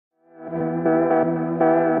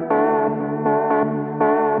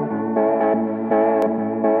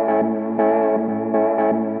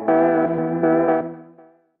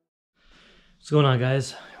What's going on,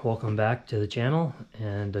 guys? Welcome back to the channel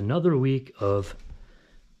and another week of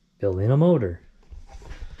building a motor.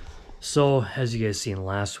 So as you guys seen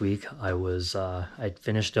last week, I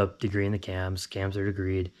finished up degreeing the cams. Cams are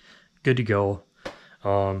degreed, good to go.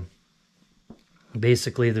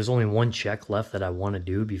 Basically there's only one check left that I want to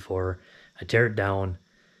do before I tear it down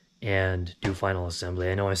and do final assembly.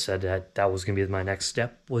 I know I said that was gonna be my next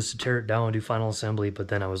step, was to tear it down and do final assembly, but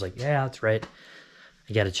then I was like, yeah, that's right,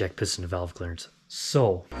 I gotta check piston and valve clearance.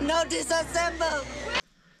 So no disassemble.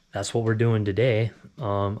 That's what we're doing today.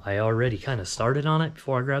 I already kind of started on it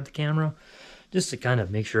before I grabbed the camera, just to kind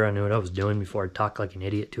of make sure I knew what I was doing before I talk like an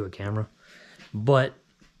idiot to a camera. But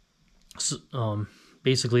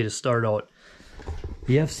basically, to start out,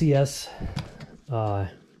 the FCS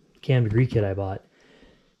cam degree kit I bought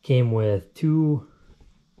came with two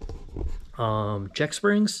check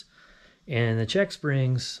springs, and the check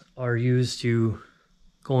springs are used to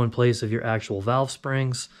go in place of your actual valve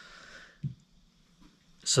springs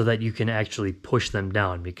so that you can actually push them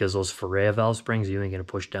down, because those Ferrea valve springs you ain't gonna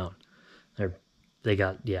push down. They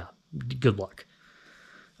got, yeah, good luck.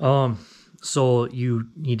 So you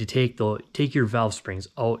need to take your valve springs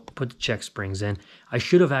out, put the check springs in. I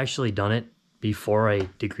should have actually done it before I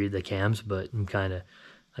degreed the cams, but I'm kind of,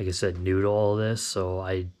 like I said, new to all of this, so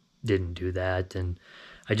I didn't do that, and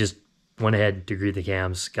I just went ahead and degreed the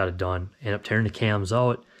cams, got it done, ended up tearing the cams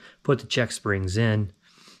out, put the check springs in,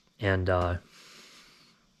 and now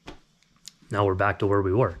we're back to where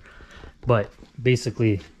we were. But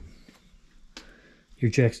basically,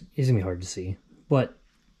 your checks is gonna be hard to see, but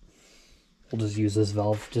we'll just use this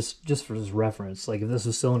valve just for this reference. Like if this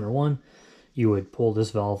was cylinder 1, you would pull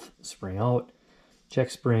this valve spring out,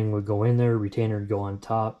 check spring would go in there, retainer would go on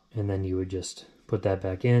top, and then you would just put that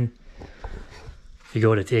back in. You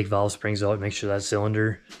go to take valve springs out, make sure that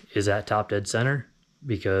cylinder is at top dead center,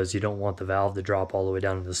 because you don't want the valve to drop all the way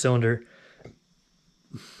down into the cylinder,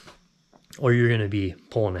 or you're going to be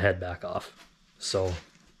pulling the head back off. So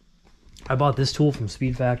I bought this tool from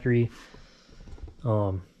Speed Factory,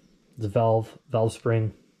 the valve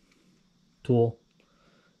spring tool.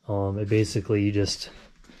 It basically, you just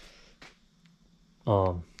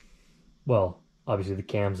well, obviously the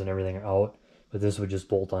cams and everything are out, but this would just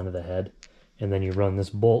bolt onto the head, and then you run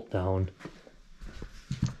this bolt down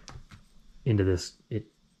into this. It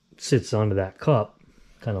sits onto that cup,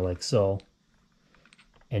 kind of like so,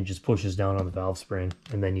 and just pushes down on the valve spring,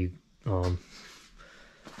 and then you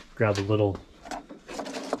grab a little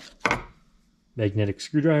magnetic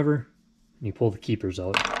screwdriver and you pull the keepers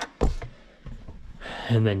out,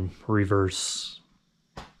 and then reverse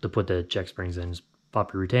to put the check springs in. Just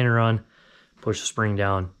pop your retainer on, push the spring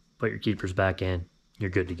down, put your keepers back in,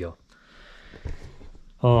 you're good to go.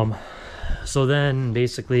 So then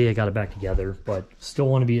basically I got it back together, but still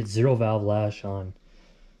want to be at 0 valve lash on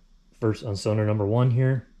cylinder number 1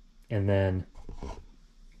 here, and then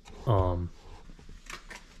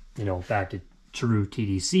you know, back to true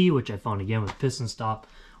TDC, which I found again with piston stop.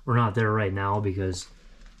 We're not there right now because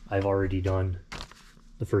I've already done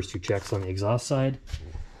the first 2 checks on the exhaust side,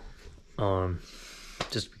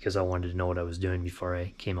 just because I wanted to know what I was doing before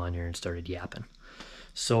I came on here and started yapping.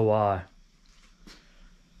 So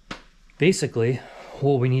basically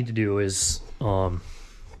what we need to do is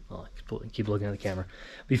keep looking at the camera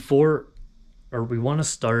we want to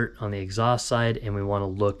start on the exhaust side, and we want to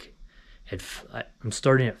look at, I'm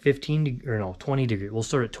starting at 20 degrees. We'll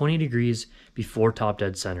start at 20 degrees before top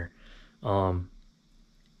dead center, and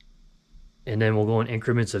then we'll go in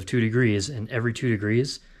increments of 2 degrees, and every 2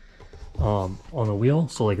 degrees on the wheel.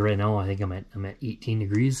 So like right now I think I'm at 18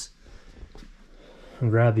 degrees,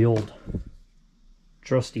 and grab the old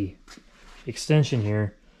trusty extension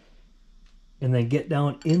here, and then get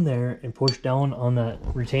down in there and push down on that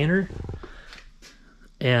retainer,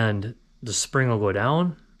 and the spring will go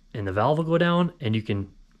down and the valve will go down, and you can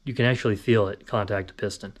actually feel it contact the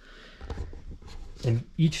piston. And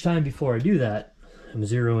each time before I do that, I'm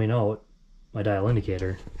zeroing out my dial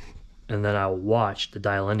indicator, and then I'll watch the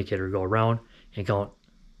dial indicator go around and count,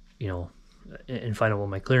 you know, and find out what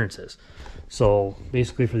my clearance is. So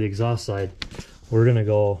basically for the exhaust side, we're gonna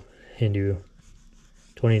go into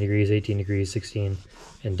 20 degrees, 18 degrees, 16,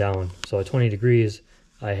 and down. So at 20 degrees,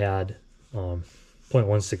 I had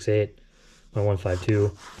 0.168,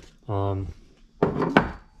 0.152.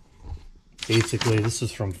 Basically, this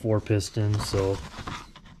is from 4 pistons, so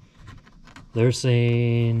they're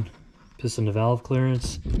saying piston to valve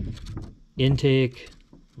clearance, intake,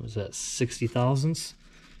 what was that, 60 thousandths,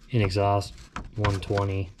 in exhaust,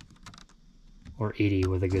 120 or 80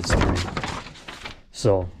 with a good spring.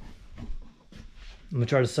 So I'm gonna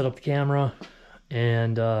try to set up the camera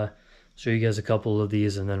and show you guys a couple of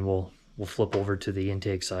these, and then we'll flip over to the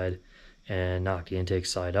intake side and knock the intake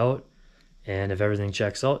side out. And if everything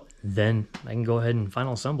checks out, then I can go ahead and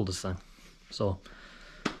final assemble this thing. So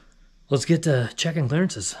let's get to checking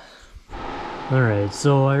clearances. All right,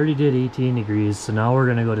 so I already did 18 degrees, so now we're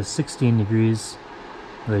gonna go to 16 degrees,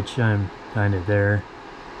 which I'm kind of there.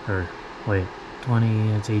 Or wait,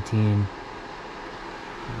 20, it's 18.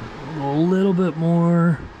 A little bit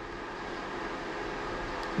more.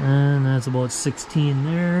 And that's about 16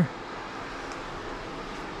 there.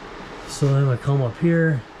 So I'm gonna come up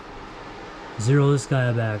here, zero this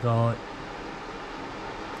guy back out,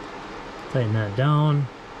 tighten that down.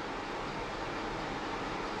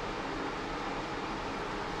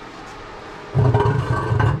 See if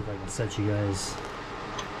I can set you guys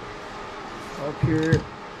up here.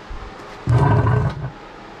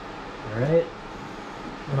 Alright,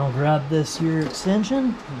 and I'll grab this here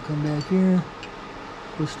extension and come back here,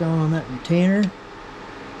 push down on that retainer,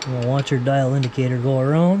 and we'll watch our dial indicator go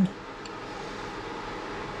around.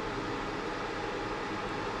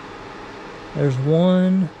 There's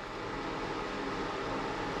one,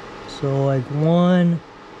 so like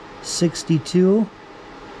 162,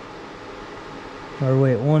 or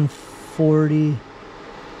wait, 140,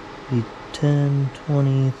 10,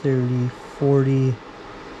 20, 30, 40, I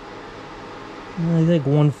think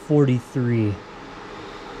 143,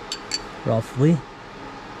 roughly.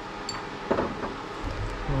 I'm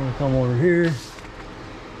gonna come over here,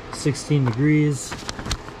 16 degrees,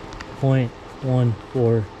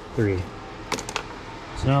 0.143.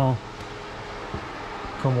 So now,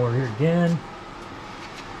 come over here again.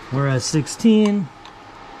 We're at 16.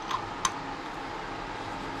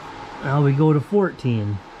 Now we go to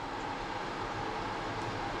 14.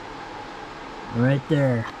 Right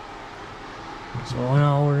there. So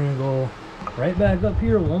now we're gonna go right back up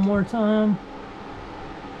here one more time.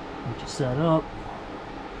 Get you set up.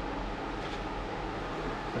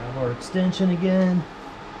 Grab our extension again.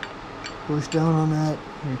 Push down on that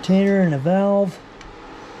retainer and the valve.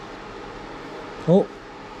 Oh,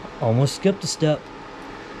 almost skipped a step.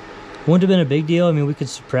 Wouldn't have been a big deal. I mean, we could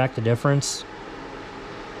subtract the difference,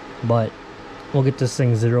 but we'll get this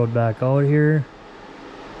thing zeroed back out here.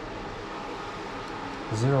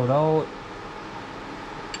 Zeroed out.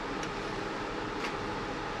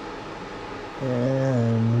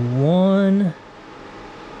 And one.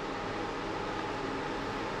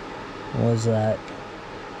 What was that?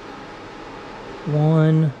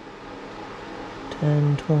 1,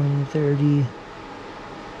 10, 20, 30.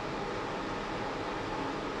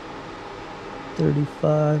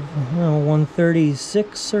 35,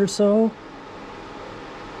 136 or so.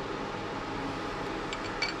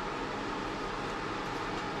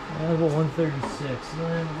 About 136.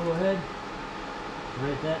 Then we'll go ahead,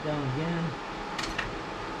 write that down again.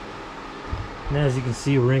 And as you can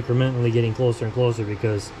see, we're incrementally getting closer and closer,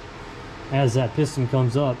 because as that piston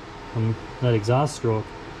comes up from that exhaust stroke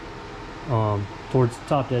towards the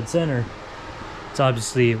top dead center, it's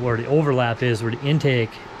obviously where the overlap is, where the intake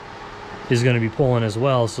is going to be pulling as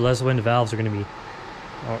well. So that's when the valves are going to be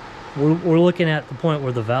we're looking at the point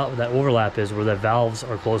where the valve, that overlap is, where the valves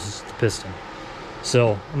are closest to the piston.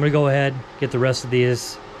 So I'm going to go ahead, get the rest of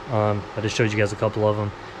these. I just showed you guys a couple of them,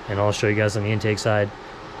 and I'll show you guys on the intake side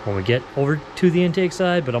when we get over to the intake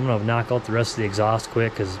side. But I'm going to knock out the rest of the exhaust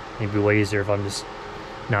quick, because it'd be way easier if I'm just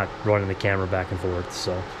not running the camera back and forth.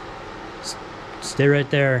 So stay right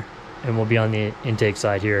there, and we'll be on the intake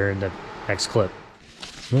side here in the next clip.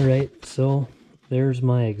 Alright, so there's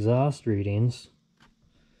my exhaust readings,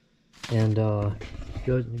 and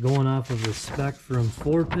going off of the spec from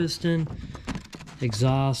 4-piston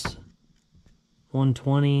exhaust,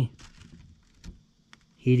 120,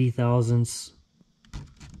 80 thousandths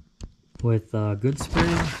with good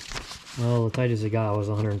spring. Well, the tightest it got was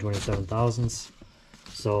 127 thousandths.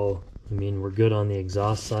 So, I mean, we're good on the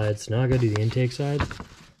exhaust side. So now I go to the intake side.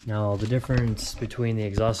 Now, the difference between the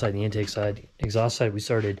exhaust side and the intake side, we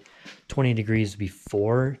started 20 degrees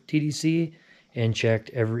before TDC and checked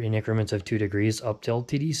in increments of 2 degrees up till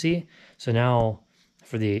TDC. So now,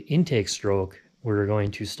 for the intake stroke, we're going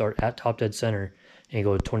to start at top dead center and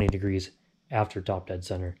go 20 degrees after top dead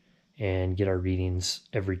center and get our readings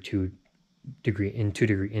every 2 degree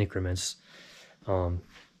increments. So,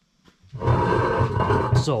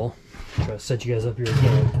 try to set you guys up here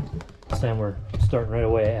again. This time we're starting right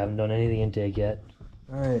away. I haven't done any of the intake yet.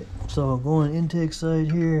 Alright, so going intake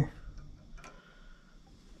side here.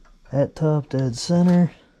 At top dead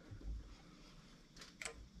center.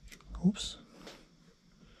 Oops.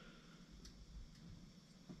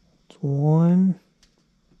 It's 1.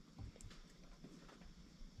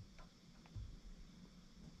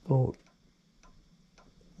 About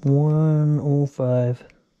 105.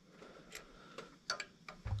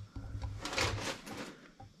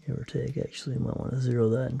 Give or take. Actually, you might want to zero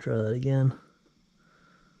that and try that again.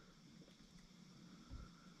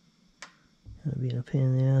 Gonna be a pain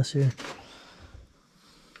in the ass here.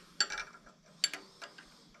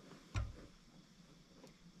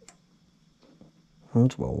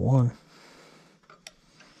 That's about 1.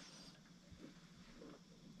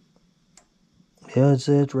 Yeah, I'd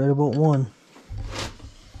say it's right about 1.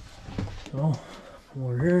 So,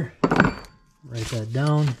 over here, write that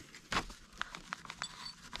down.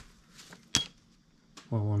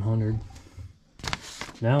 100.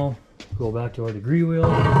 Now, go back to our degree wheel.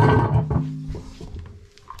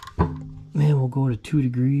 Man, we'll go to 2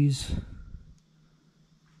 degrees.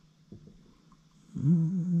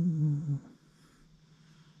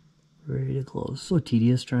 Ready to close. So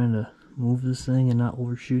tedious trying to move this thing and not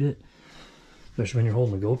overshoot it, especially when you're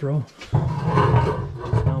holding the GoPro.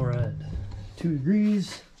 Now we're at 2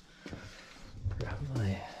 degrees. Grab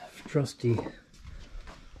my trusty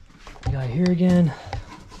guy here again,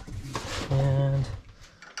 and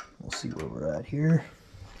we'll see where we're at here.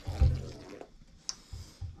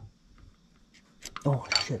 Oh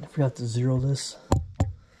shit, I forgot to zero this.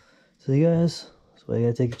 See guys, that's why you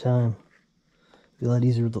gotta take your time. Be a lot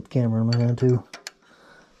easier with the camera in my hand too.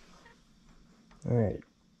 Alright.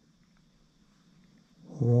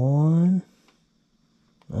 1,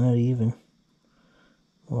 not even,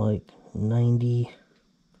 like 90,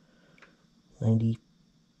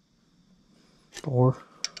 94.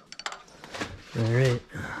 Alright,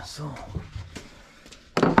 so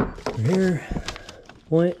here,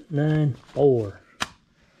 0.94.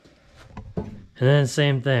 And then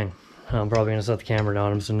same thing. I'm probably gonna set the camera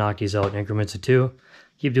down. I'm just gonna knock these out in increments of 2.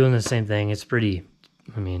 Keep doing the same thing. It's pretty,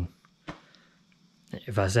 I mean,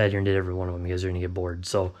 if I sat here and did every one of them, you guys are gonna get bored.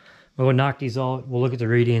 So I'm gonna knock these out. We'll look at the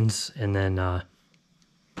readings, and then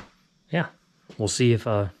yeah, we'll see if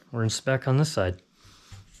we're in spec on this side.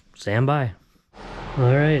 Stand by.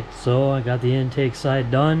 All right, so I got the intake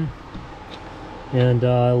side done, and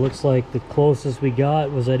it looks like the closest we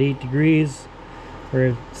got was at 8 degrees. We're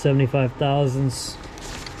at 75 thousandths,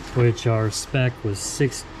 which our spec was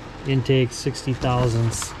intake 60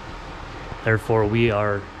 thousandths. Therefore, we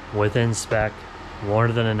are within spec, more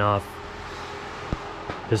than enough.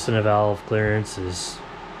 Piston and valve clearance is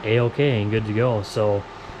a-okay and good to go. So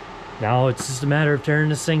now it's just a matter of turning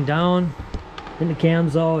this thing down, getting the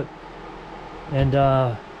cams out, and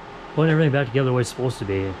putting everything back together the way it's supposed to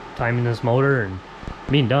be. Timing this motor and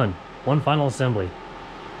being done. One final assembly.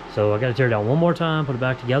 So I gotta tear it down one more time, put it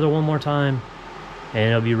back together one more time, and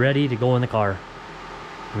it'll be ready to go in the car.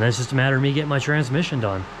 And then it's just a matter of me getting my transmission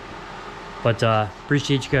done. But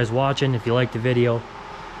appreciate you guys watching. If you liked the video,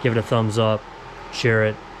 give it a thumbs up, share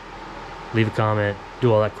it, leave a comment,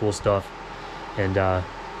 do all that cool stuff. And I'll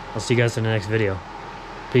see you guys in the next video.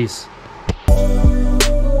 Peace.